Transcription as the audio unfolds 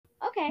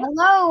Okay.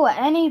 Hello,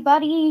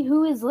 anybody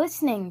who is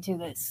listening to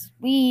this.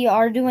 We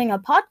are doing a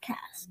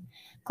podcast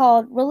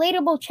called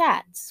Relatable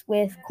Chats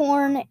with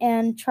Corn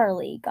and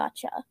Charlie.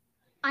 Gotcha.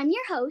 I'm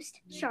your host,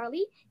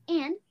 Charlie,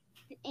 and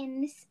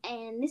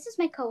this is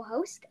my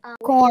co-host,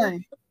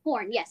 Corn.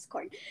 Corn. Yes,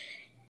 Corn.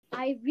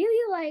 I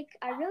really like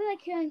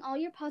hearing all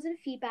your positive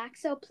feedback.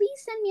 So please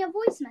send me a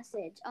voice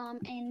message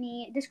in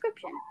the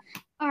description.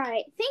 All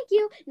right, thank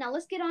you. Now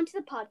let's get on to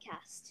the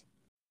podcast.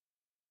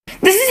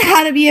 This is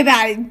how to be a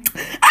baddie.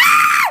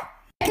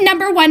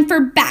 Number 1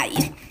 for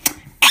baddie.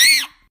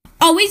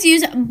 Always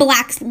use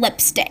black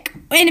lipstick.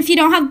 And if you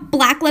don't have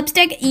black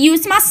lipstick,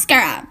 use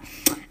mascara.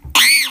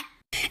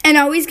 And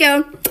always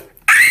go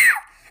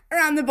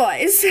around the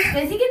boys.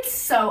 I think it's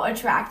so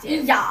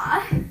attractive.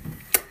 Yeah.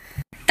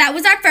 That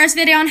was our first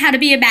video on how to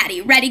be a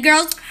baddie. Ready,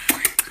 girls?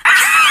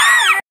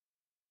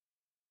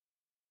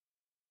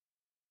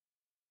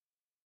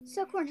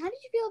 So, Corn, how did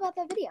you feel about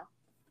that video?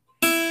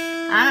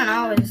 I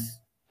don't know.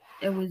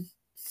 It was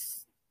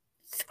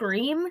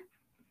Scream.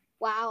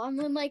 Wow, I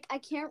mean, like, I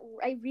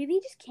really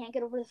just can't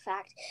get over the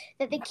fact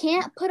that they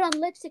can't put on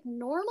lipstick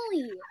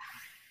normally.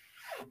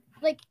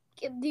 Like,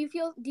 do you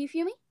feel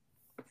me?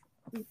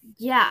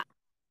 Yeah.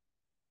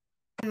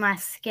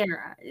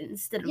 Mascara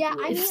instead of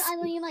lips. I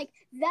mean, like,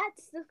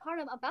 that's the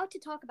part I'm about to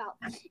talk about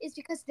is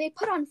because they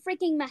put on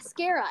freaking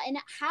mascara and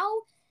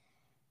how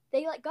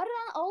they, like, got it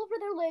on all over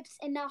their lips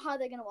and now how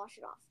they're gonna wash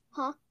it off,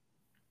 huh?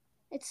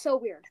 It's so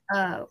weird.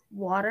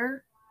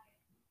 Water?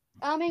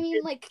 I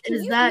mean, like,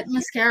 Is that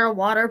mascara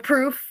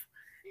waterproof?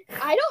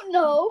 I don't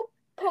know.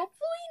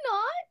 Hopefully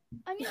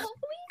not. I mean,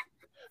 hopefully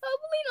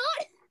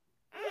not.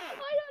 I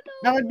don't know.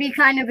 That would be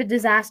kind of a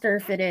disaster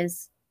if it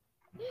is.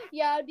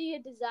 Yeah, it'd be a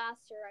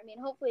disaster. I mean,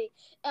 hopefully,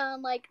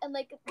 like,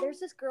 there's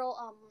this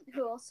girl,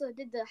 who also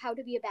did the how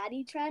to be a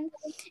baddie trend,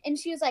 and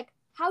she was like,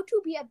 how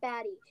to be a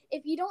baddie.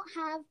 If you don't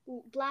have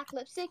black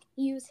lipstick,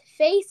 use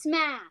face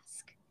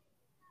mask.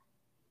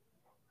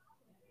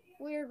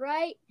 Weird,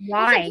 right?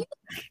 Why? Like,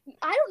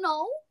 I don't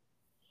know.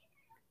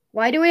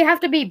 Why do we have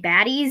to be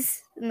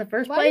baddies in the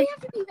first Why place? do we have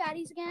to be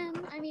baddies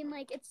again? I mean,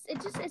 like, it's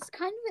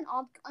kind of an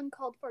odd,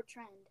 uncalled for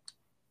trend.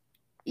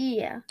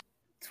 Yeah.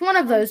 It's one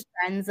of those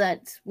trends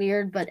that's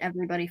weird, but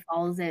everybody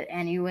follows it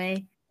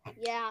anyway.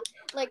 Yeah,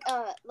 like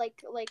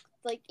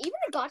even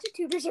the gotcha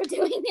tubers are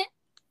doing it.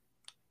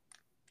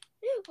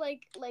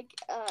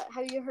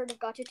 Have you heard of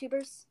gotcha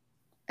tubers?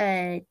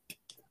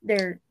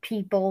 They're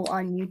people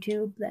on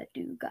YouTube that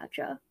do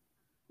gotcha.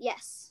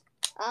 Yes.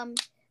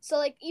 So,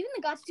 like, even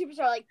the gotcha tubers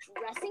are, like,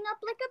 dressing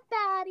up like a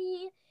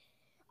baddie.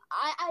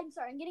 I'm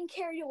sorry, I'm getting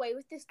carried away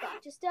with this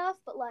gotcha stuff,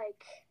 but,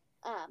 like,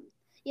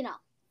 you know.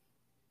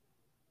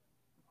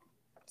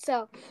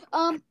 So,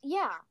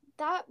 yeah,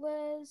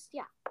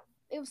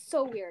 it was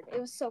so weird.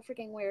 It was so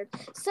freaking weird.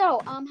 So,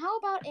 how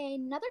about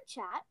another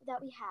chat that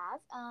we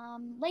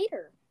have,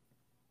 later?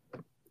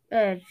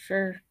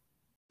 Sure.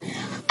 I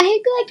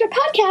hope you like your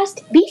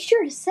podcast. Be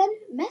sure to send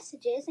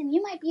messages and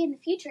you might be in a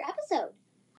future episode.